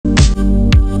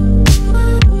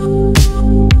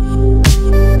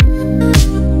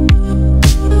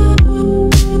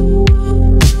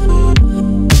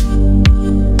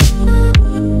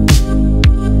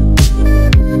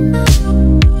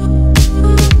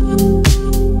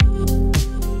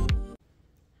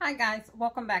Hi guys,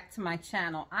 welcome back to my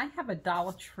channel. I have a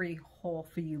Dollar Tree haul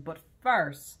for you, but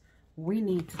first we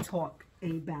need to talk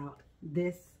about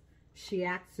this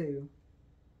Shiatsu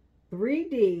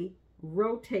 3D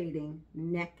rotating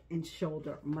neck and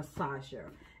shoulder massager.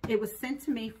 It was sent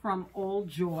to me from All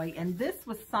Joy, and this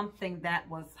was something that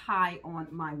was high on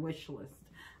my wish list.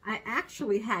 I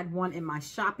actually had one in my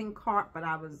shopping cart, but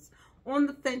I was on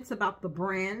the fence about the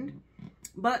brand,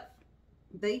 but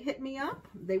they hit me up.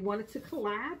 They wanted to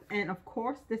collab, and of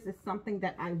course this is something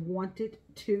that I wanted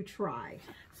to try.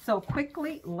 So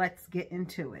quickly, let's get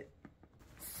into it.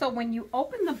 So when you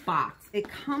open the box, it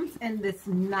comes in this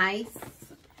nice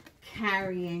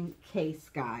carrying case,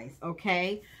 guys,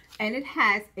 okay? And it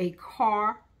has a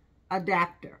car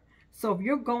adapter. So if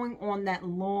you're going on that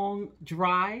long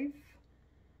drive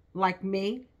like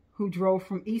me, who drove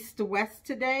from east to west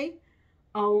today,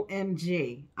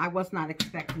 OMG, I was not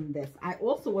expecting this. I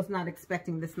also was not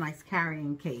expecting this nice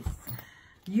carrying case.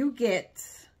 You get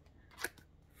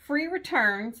free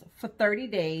returns for 30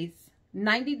 days,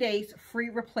 90 days free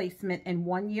replacement, and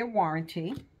 1-year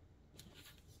warranty.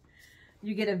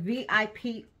 You get a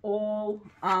VIP All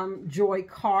Joy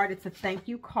card. It's a thank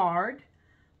you card.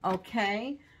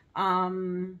 Okay. How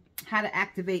to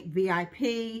activate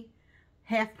VIP.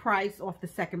 Half price off the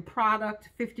second product,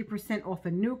 50% off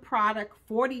a new product,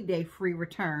 40-day free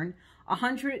return,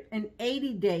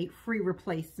 180-day free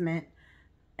replacement,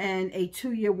 and a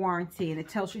 2-year warranty. And it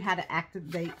tells you how to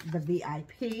activate the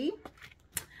VIP.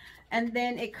 And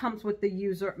then it comes with the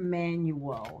user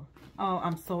manual. Oh,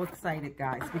 I'm so excited,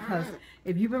 guys, because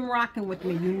if you've been rocking with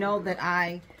me, you know that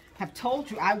I have told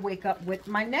you I wake up with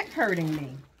my neck hurting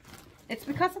me. It's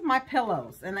because of my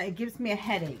pillows, and it gives me a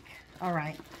headache. All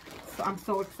right. So I'm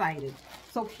so excited.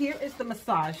 So here is the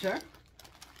massager.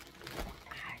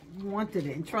 I wanted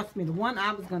it, and trust me, the one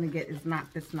I was going to get is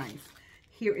not this nice.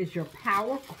 Here is your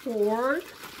power cord.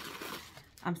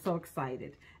 I'm so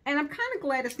excited. And I'm kind of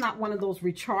glad it's not one of those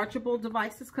rechargeable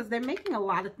devices, because they're making a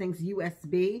lot of things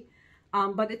USB.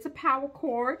 But it's a power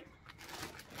cord.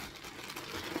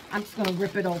 I'm just going to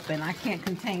rip it open. I can't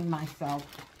contain myself.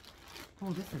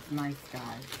 Oh, this is nice,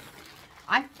 guys.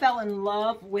 I fell in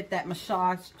love with that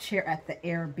massage chair at the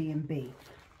Airbnb.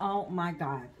 Oh my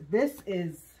God. This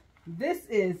is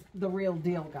the real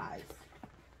deal, guys.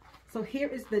 So here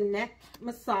is the neck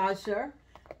massager.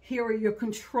 Here are your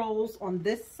controls on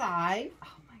this side.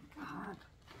 Oh my God.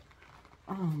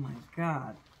 Oh my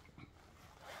God.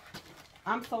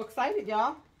 I'm so excited,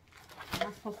 y'all. Am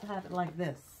I supposed to have it like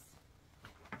this?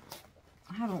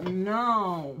 I don't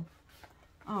know.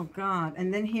 Oh God.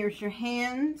 And then here's your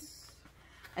hands.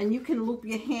 And you can loop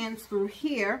your hands through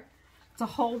here to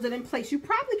hold it in place. You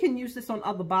probably can use this on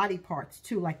other body parts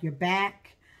too, like your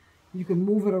back. You can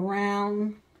move it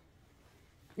around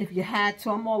if you had to.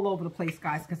 I'm all over the place,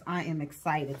 guys, because I am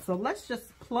excited. So let's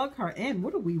just plug her in.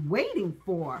 What are we waiting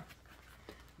for?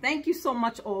 Thank you so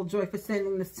much, All Joy, for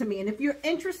sending this to me. And if you're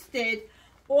interested,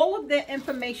 all of their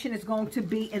information is going to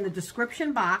be in the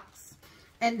description box.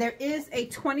 And there is a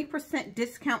 20%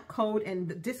 discount code, and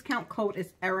the discount code is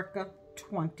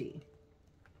Erica20.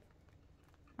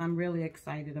 I'm really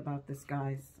excited about this,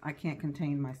 guys. I can't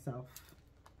contain myself.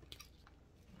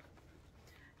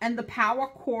 And the power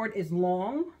cord is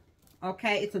long.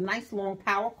 Okay, it's a nice long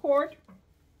power cord.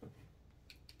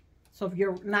 So if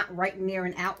you're not right near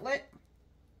an outlet.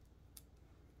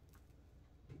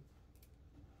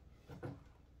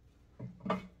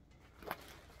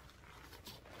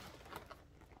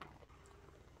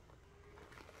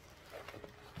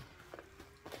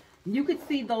 You could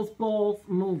see those balls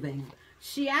moving.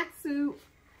 Shiatsu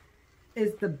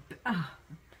is the,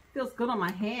 feels good on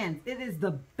my hands. It is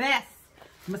the best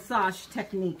massage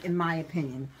technique in my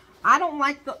opinion. I don't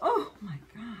like the, oh my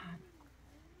God.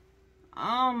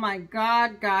 Oh my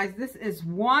God, guys, this is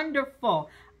wonderful.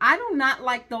 I do not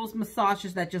like those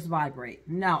massages that just vibrate.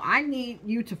 No, I need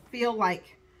you to feel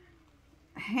like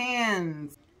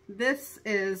hands. This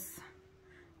is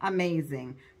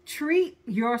amazing. Treat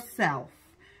yourself.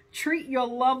 Treat your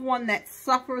loved one that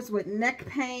suffers with neck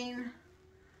pain.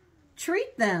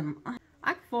 Treat them.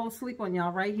 I could fall asleep on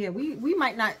y'all right here. We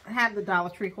might not have the Dollar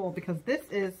Tree haul because this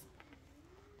is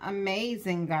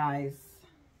amazing, guys.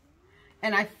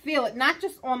 And I feel it not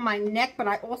just on my neck, but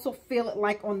I also feel it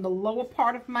like on the lower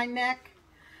part of my neck.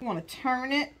 You want to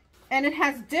turn it. And it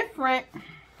has different.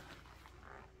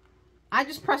 I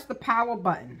just press the power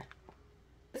button.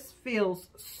 This feels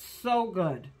so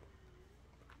good.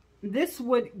 This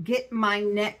would get my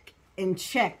neck in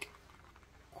check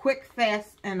quick,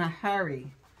 fast, and a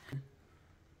hurry.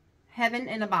 Heaven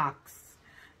in a box.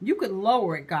 You could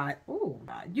lower it, God. Ooh,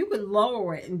 you could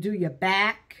lower it and do your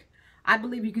back. I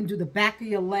believe you can do the back of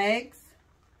your legs.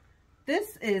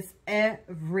 This is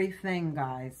everything,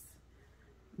 guys.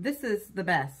 This is the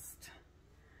best.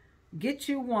 Get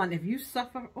you one if you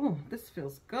suffer. Oh, this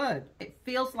feels good. It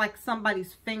feels like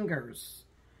somebody's fingers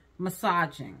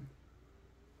massaging.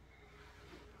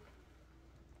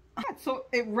 So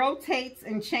it rotates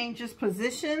and changes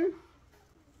position.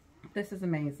 This is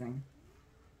amazing.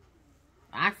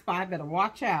 I Spy better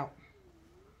watch out.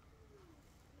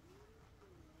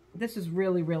 This is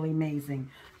really, really amazing.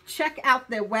 Check out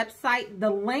their website. The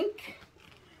link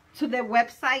to their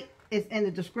website is in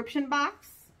the description box.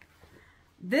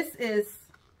 This is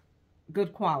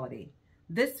good quality.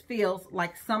 This feels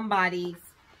like somebody's,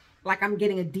 like I'm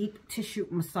getting a deep tissue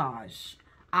massage.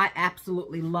 I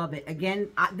absolutely love it. Again,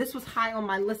 this was high on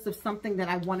my list of something that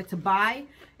I wanted to buy.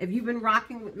 If you've been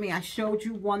rocking with me, I showed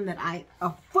you one that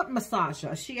a foot massager,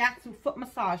 a Shiatsu foot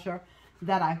massager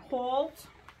that I hauled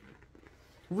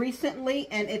recently,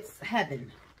 and it's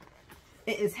heaven.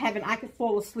 It is heaven. I could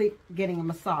fall asleep getting a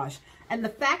massage. And the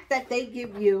fact that they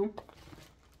give you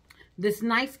this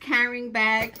nice carrying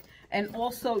bag, and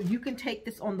also you can take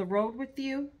this on the road with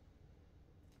you.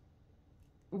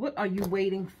 What are you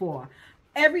waiting for?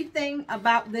 Everything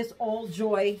about this All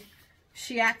Joy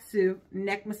Shiatsu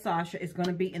neck massager is going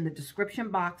to be in the description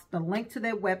box. The link to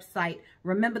their website.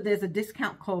 Remember, there's a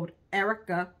discount code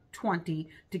Erica20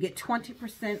 to get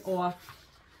 20% off.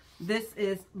 This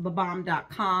is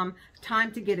thebomb.com.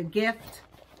 Time to get a gift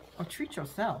or treat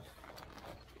yourself.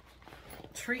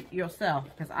 Treat yourself,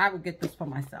 because I would get this for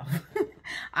myself.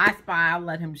 I Spy, I'll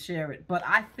let him share it. But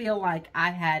I feel like I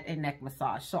had a neck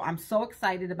massage. So I'm so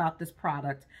excited about this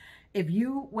product. If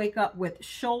you wake up with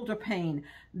shoulder pain,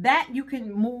 that you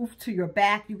can move to your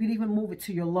back. You can even move it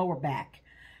to your lower back.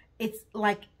 It's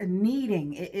like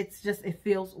kneading. It's just, it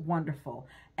feels wonderful.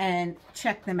 And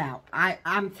check them out.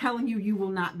 I'm telling you, you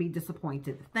will not be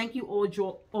disappointed. Thank you,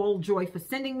 All Joy, for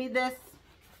sending me this.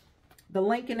 The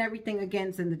link and everything, again,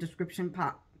 is in the description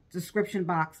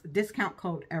box. Discount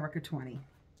code Erica20.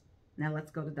 Now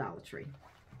let's go to Dollar Tree.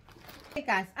 Hey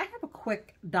guys, I have a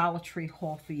quick Dollar Tree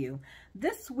haul for you.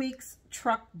 This week's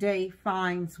Truck Day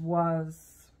finds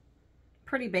was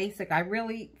pretty basic. I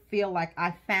really feel like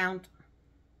I found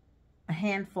a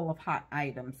handful of hot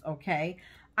items, okay?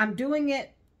 I'm doing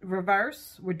it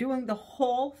reverse. We're doing the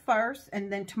haul first,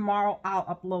 and then tomorrow I'll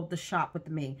upload the shop with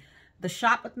me. The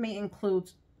shop with me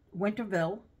includes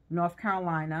Winterville, North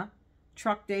Carolina,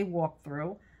 Truck Day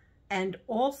walkthrough, and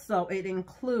also it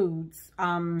includes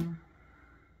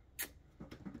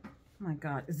my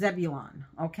God, Zebulon.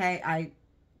 Okay, I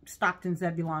stopped in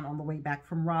Zebulon on the way back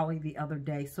from Raleigh the other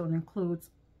day, so it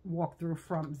includes walkthrough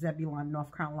from Zebulon,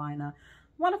 North Carolina,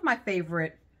 one of my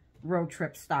favorite road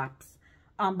trip stops.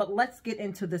 But let's get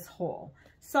into this haul.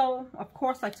 So, of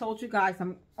course, I told you guys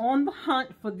I'm on the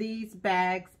hunt for these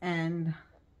bags, and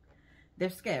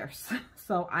they're scarce.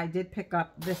 So I did pick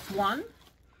up this one.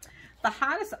 The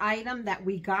hottest item that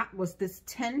we got was this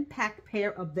 10-pack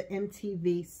pair of the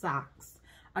MTV socks.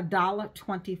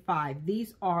 $1.25.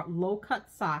 These are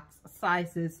low-cut socks,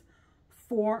 sizes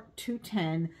 4 to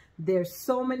 10. There's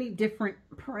so many different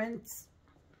prints.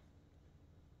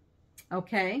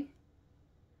 Okay.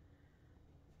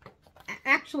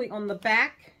 Actually, on the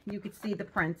back, you can see the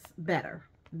prints better.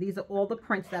 These are all the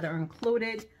prints that are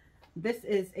included. This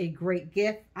is a great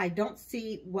gift. I don't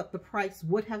see what the price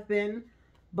would have been,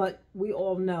 but we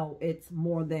all know it's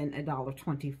more than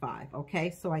 $1.25. Okay,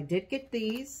 so I did get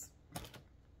these.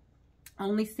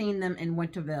 Only seen them in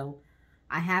Winterville.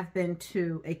 I have been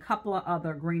to a couple of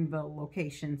other Greenville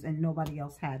locations and nobody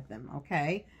else had them,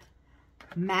 okay?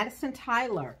 Madison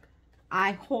Tyler.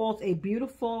 I hauled a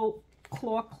beautiful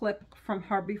claw clip from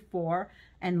her before,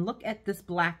 and look at this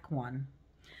black one.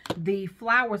 The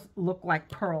flowers look like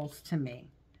pearls to me.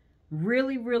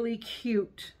 Really, really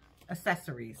cute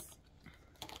accessories.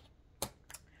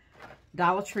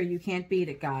 Dollar Tree, you can't beat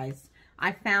it, guys.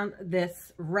 I found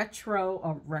this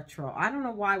retro. I don't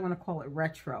know why I want to call it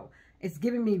retro. It's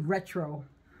giving me retro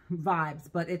vibes,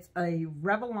 but it's a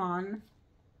Revlon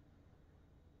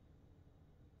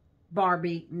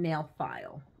Barbie nail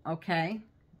file, okay?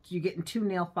 So you're getting 2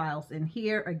 nail files in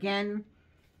here. Again,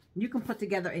 you can put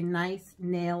together a nice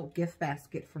nail gift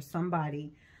basket for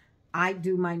somebody. I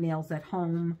do my nails at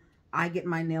home. I get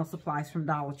my nail supplies from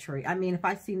Dollar Tree. I mean, if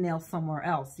I see nails somewhere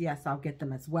else, yes, I'll get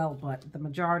them as well. But the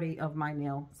majority of my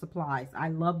nail supplies, I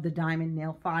love the diamond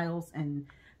nail files, and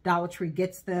Dollar Tree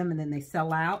gets them and then they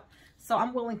sell out. So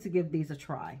I'm willing to give these a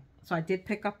try. So I did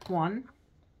pick up one.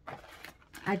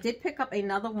 I did pick up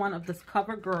another one of this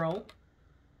CoverGirl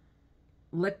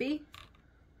Lippy.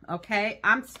 Okay,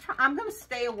 I'm going to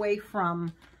stay away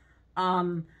from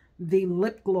the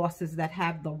lip glosses that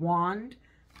have the wand.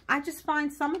 I just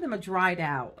find some of them are dried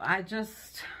out. I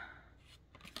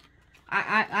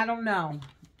don't know.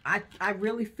 I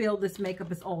really feel this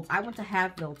makeup is old. I went to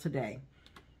Haveville today.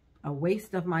 A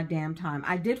waste of my damn time.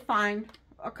 I did find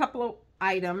a couple of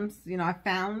items. You know, I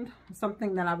found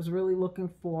something that I was really looking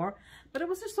for, but it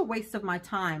was just a waste of my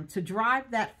time. To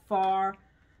drive that far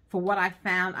for what I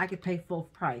found, I could pay full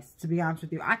price, to be honest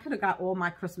with you. I could have got all my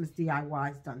Christmas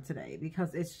DIYs done today,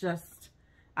 because it's just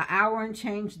an hour and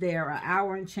change there, an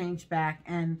hour and change back,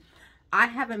 and I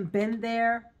haven't been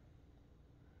there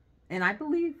in, I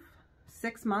believe,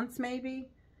 6 months maybe.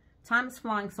 Time is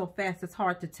flying so fast, it's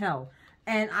hard to tell.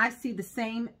 And I see the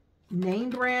same name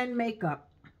brand makeup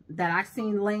that I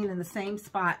seen laying in the same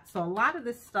spot. So a lot of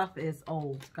this stuff is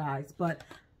old, guys. But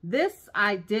this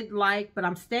I did like, but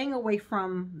I'm staying away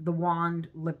from the wand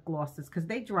lip glosses because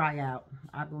they dry out,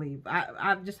 I believe.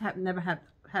 I just have never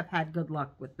have had good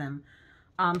luck with them.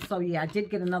 So yeah, I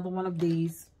did get another one of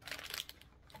these.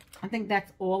 I think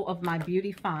that's all of my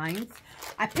beauty finds.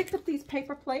 I picked up these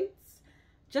paper plates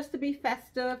just to be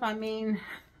festive. I mean,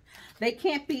 they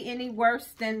can't be any worse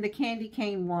than the candy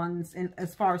cane ones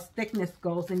as far as thickness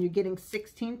goes, and you're getting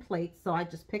 16 plates. So I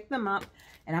just picked them up,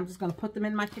 and I'm just going to put them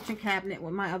in my kitchen cabinet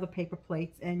with my other paper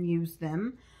plates and use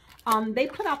them. They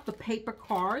put out the paper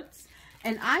cards,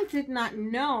 and I did not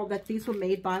know that these were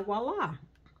made by Voila.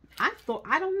 I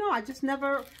don't know, I just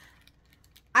never,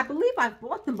 I believe I've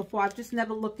bought them before. I've just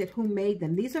never looked at who made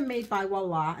them. These are made by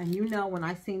Voila, and you know, when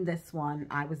I seen this one,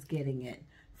 I was getting it.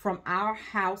 From our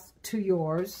house to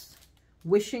yours.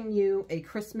 Wishing you a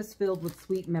Christmas filled with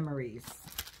sweet memories.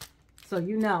 So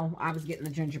you know I was getting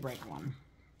the gingerbread one.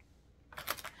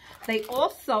 They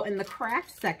also, in the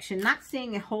craft section, not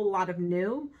seeing a whole lot of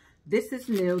new. This is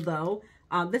new though.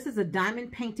 This is a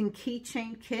diamond painting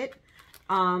keychain kit.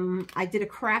 I did a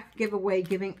craft giveaway,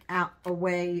 giving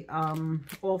away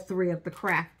all 3 of the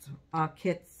craft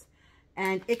kits.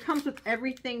 And it comes with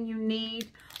everything you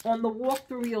need. On the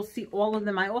walkthrough, you'll see all of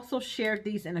them. I also shared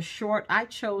these in a short. I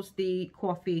chose the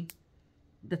coffee,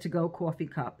 the to-go coffee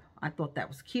cup. I thought that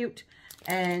was cute.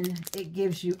 And it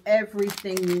gives you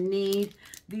everything you need.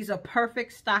 These are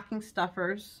perfect stocking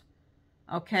stuffers.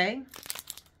 Okay?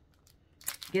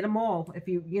 Get them all if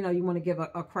you want to give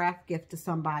a craft gift to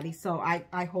somebody. So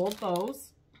I hold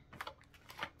those.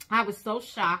 I was so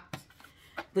shocked.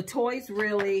 The toys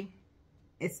really,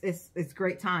 it's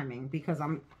great timing, because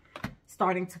I'm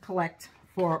starting to collect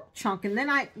for chunk, and then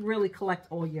I really collect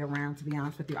all year round, to be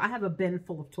honest with you. I have a bin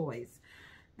full of toys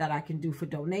that I can do for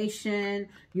donation.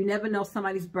 You never know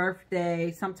somebody's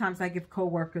birthday. Sometimes I give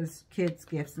coworkers kids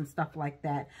gifts and stuff like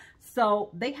that. So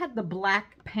they had the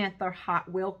Black Panther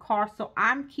Hot Wheel car, so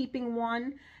I'm keeping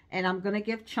one, and I'm gonna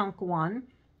give Chunk one.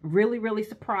 Really, really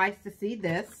surprised to see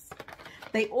this.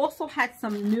 They also had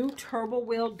some new Turbo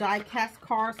Wheel die-cast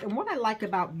cars, and what I like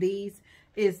about these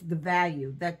is the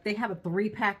value, that they have a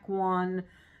 3-pack one,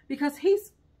 because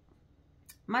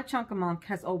my Chunk-a-Monk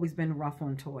has always been rough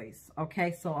on toys,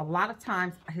 okay? So a lot of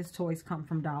times his toys come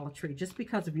from Dollar Tree, just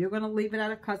because if you're going to leave it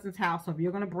at a cousin's house, or if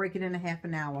you're going to break it in a half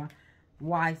an hour,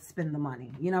 why spend the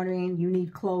money? You know what I mean? You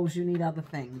need clothes, you need other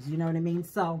things, you know what I mean?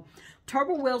 So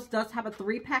Turbo Wheels does have a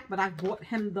 3-pack, but I've bought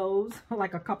him those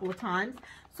like a couple of times.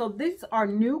 So these are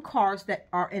new cars that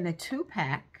are in a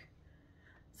 2-pack.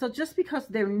 So just because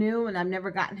they're new and I've never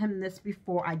gotten him this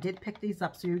before, I did pick these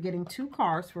up. So you're getting 2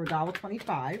 cars for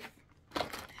 $1.25.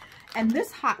 And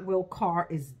this Hot Wheel car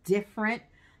is different.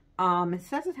 It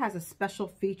says it has a special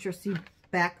feature. See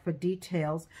back for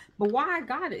details. But why I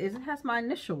got it is it has my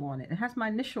initial on it. It has my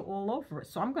initial all over it.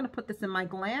 So I'm going to put this in my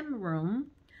glam room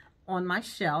on my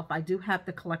shelf. I do have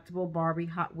the collectible Barbie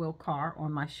Hot Wheel car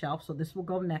on my shelf. So this will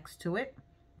go next to it.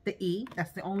 The E.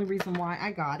 That's the only reason why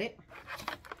I got it.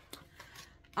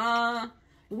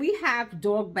 We have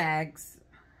dog bags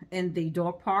in the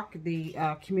dog park.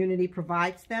 The community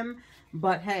provides them,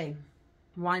 but hey,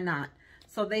 why not?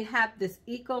 So they have this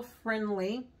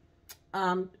eco-friendly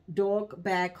dog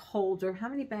bag holder. How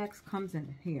many bags comes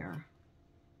in here?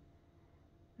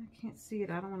 I can't see it.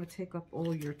 I don't want to take up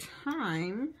all your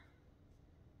time.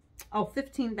 Oh,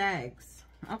 15 bags.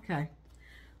 Okay.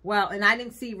 Well, and I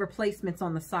didn't see replacements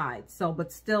on the side. So,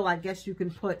 but still, I guess you can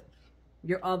put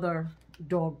your other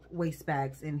dog waste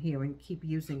bags in here and keep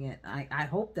using it. I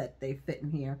hope that they fit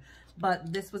in here.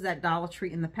 But this was at Dollar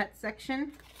Tree in the pet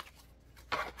section.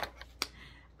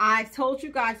 I told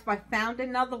you guys if I found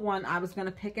another one, I was going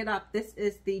to pick it up. This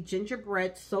is the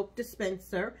gingerbread soap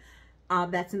dispenser.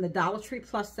 That's in the Dollar Tree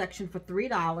Plus section for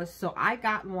 $3. So I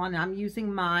got one. I'm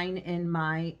using mine in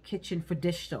my kitchen for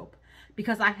dish soap,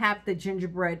 because I have the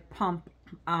gingerbread pump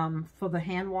for the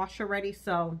hand wash already.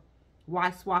 So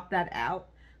why swap that out?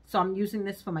 So I'm using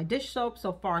this for my dish soap.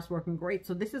 So far it's working great.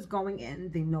 So this is going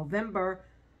in the November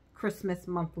Christmas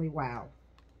monthly wow.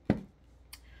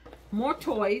 More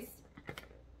toys.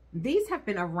 These have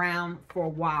been around for a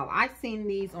while. I've seen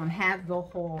these on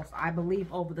Hasville hauls, I believe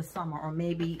over the summer or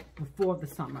maybe before the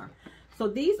summer. So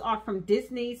these are from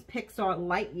Disney's Pixar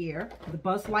Lightyear, the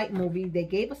Buzz Light movie. They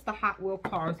gave us the Hot Wheel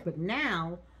cars, but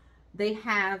now they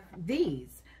have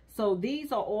these. So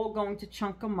these are all going to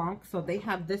Chunk-a-Monk. So they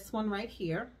have this one right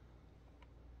here.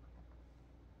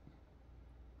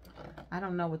 I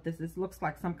don't know what this is. It looks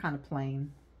like some kind of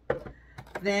plane.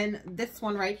 Then this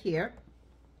one right here.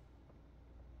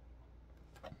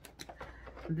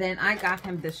 Then I got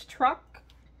him this truck.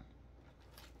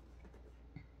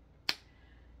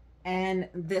 And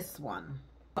this one.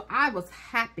 So I was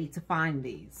happy to find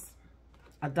these.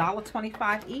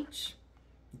 $1.25 each.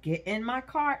 Get in my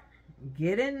cart.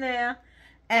 Get in there.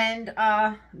 And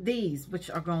these,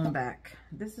 which are going back.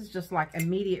 This is just like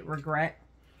immediate regret.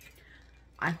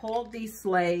 I hauled these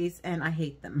sleighs and I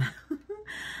hate them.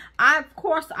 Of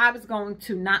course, I was going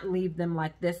to not leave them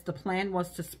like this. The plan was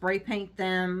to spray paint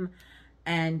them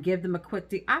and give them a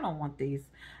quick I don't want these.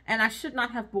 And I should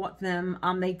not have bought them.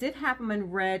 They did have them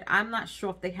in red. I'm not sure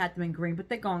if they had them in green, but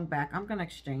they're going back. I'm going to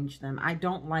exchange them. I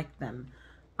don't like them.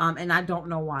 And I don't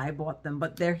know why I bought them,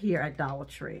 but they're here at Dollar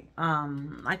Tree.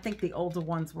 I think the older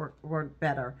ones were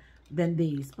better than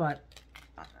these, but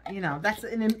you know, that's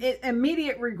an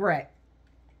immediate regret.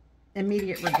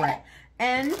 Immediate regret.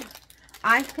 And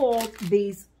I hauled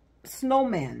these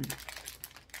snowmen.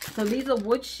 So these are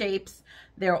wood shapes.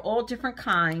 They're all different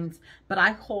kinds, but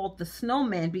I hauled the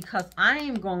snowman because I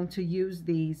am going to use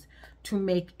these to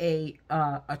make a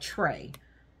tray.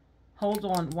 Hold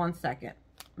on one second.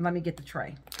 Let me get the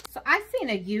tray. So I seen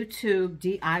a YouTube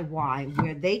DIY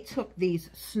where they took these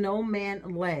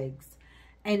snowman legs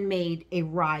and made a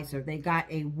riser. They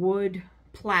got a wood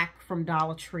plaque from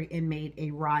Dollar Tree and made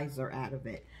a riser out of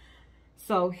it.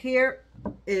 So here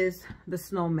is the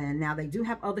snowman. Now they do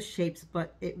have other shapes,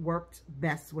 but it worked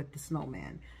best with the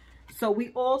snowman. So we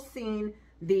all seen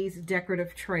these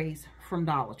decorative trays from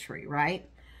Dollar Tree, right?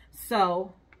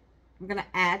 So I'm gonna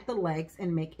add the legs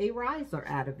and make a riser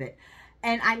out of it.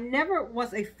 And I never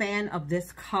was a fan of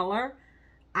this color.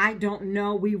 I don't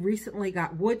know. We recently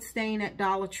got wood stain at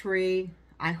Dollar Tree.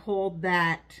 I hauled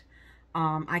that.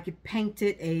 I could paint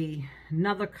it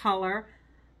another color.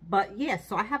 But yeah,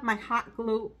 so I have my hot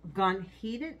glue gun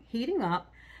heating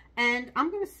up, and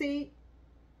I'm going to see,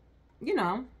 you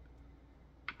know,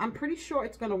 I'm pretty sure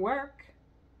it's going to work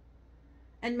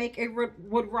and make a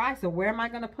wood riser. Where am I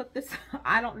going to put this?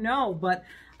 I don't know, but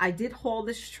I did haul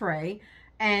this tray,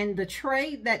 and the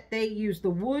tray that they use,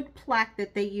 the wood plaque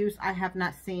that they use, I have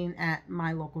not seen at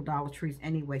my local Dollar Trees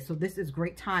anyway. So this is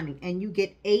great timing, and you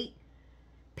get 8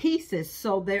 pieces,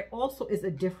 so there also is a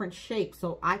different shape,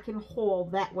 so I can haul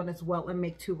that one as well and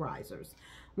make 2 risers.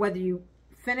 Whether you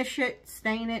finish it,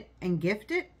 stain it, and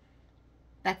gift it,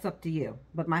 that's up to you.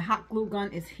 But my hot glue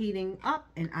gun is heating up,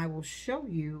 and I will show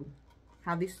you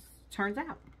how this turns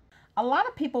out. A lot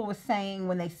of people were saying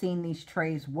when they seen these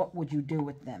trays, what would you do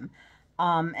with them?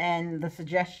 And the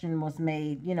suggestion was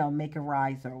made, you know, make a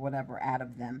riser or whatever out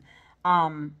of them.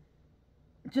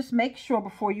 Just make sure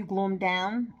before you glue them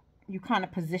down, you kind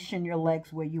of position your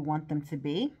legs where you want them to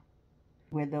be,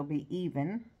 where they'll be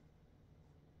even.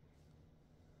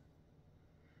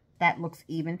 That looks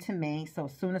even to me. So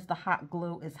as soon as the hot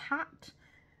glue is hot,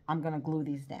 I'm going to glue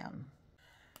these down.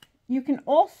 You can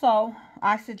also,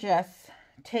 I suggest,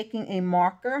 taking a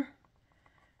marker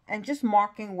and just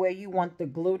marking where you want the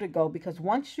glue to go, because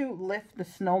once you lift the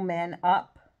snowman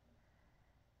up,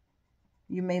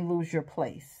 you may lose your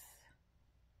place.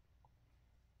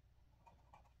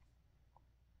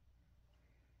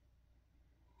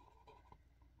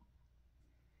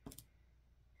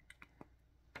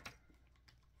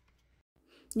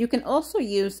 You can also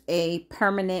use a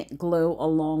permanent glue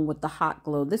along with the hot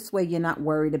glue. This way you're not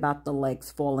worried about the legs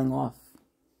falling off.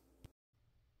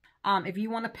 If you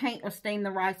want to paint or stain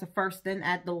the riser first, then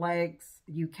add the legs,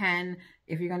 you can.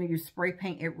 If you're going to use spray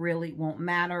paint, it really won't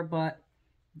matter, but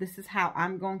this is how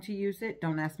I'm going to use it.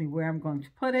 Don't ask me where I'm going to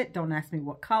put it. Don't ask me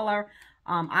what color.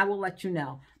 I will let you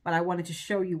know, but I wanted to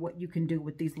show you what you can do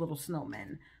with these little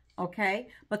snowmen. Okay,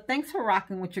 but thanks for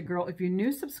rocking with your girl. If you're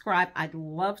new, subscribe. I'd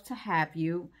love to have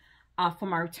you. For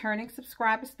my returning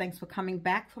subscribers, thanks for coming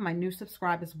back. For my new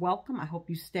subscribers, welcome. I hope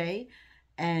you stay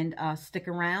and stick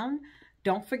around.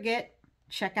 Don't forget,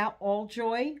 check out All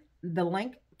Joy. The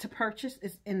link to purchase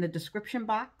is in the description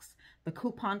box. The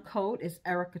coupon code is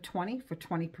Erica20 for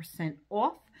 20%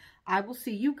 off. I will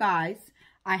see you guys.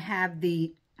 I have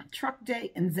the truck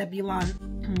day and Zebulon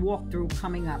walkthrough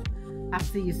coming up. I'll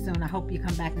see you soon. I hope you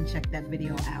come back and check that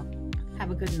video out.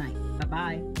 Have a good night.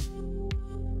 Bye-bye.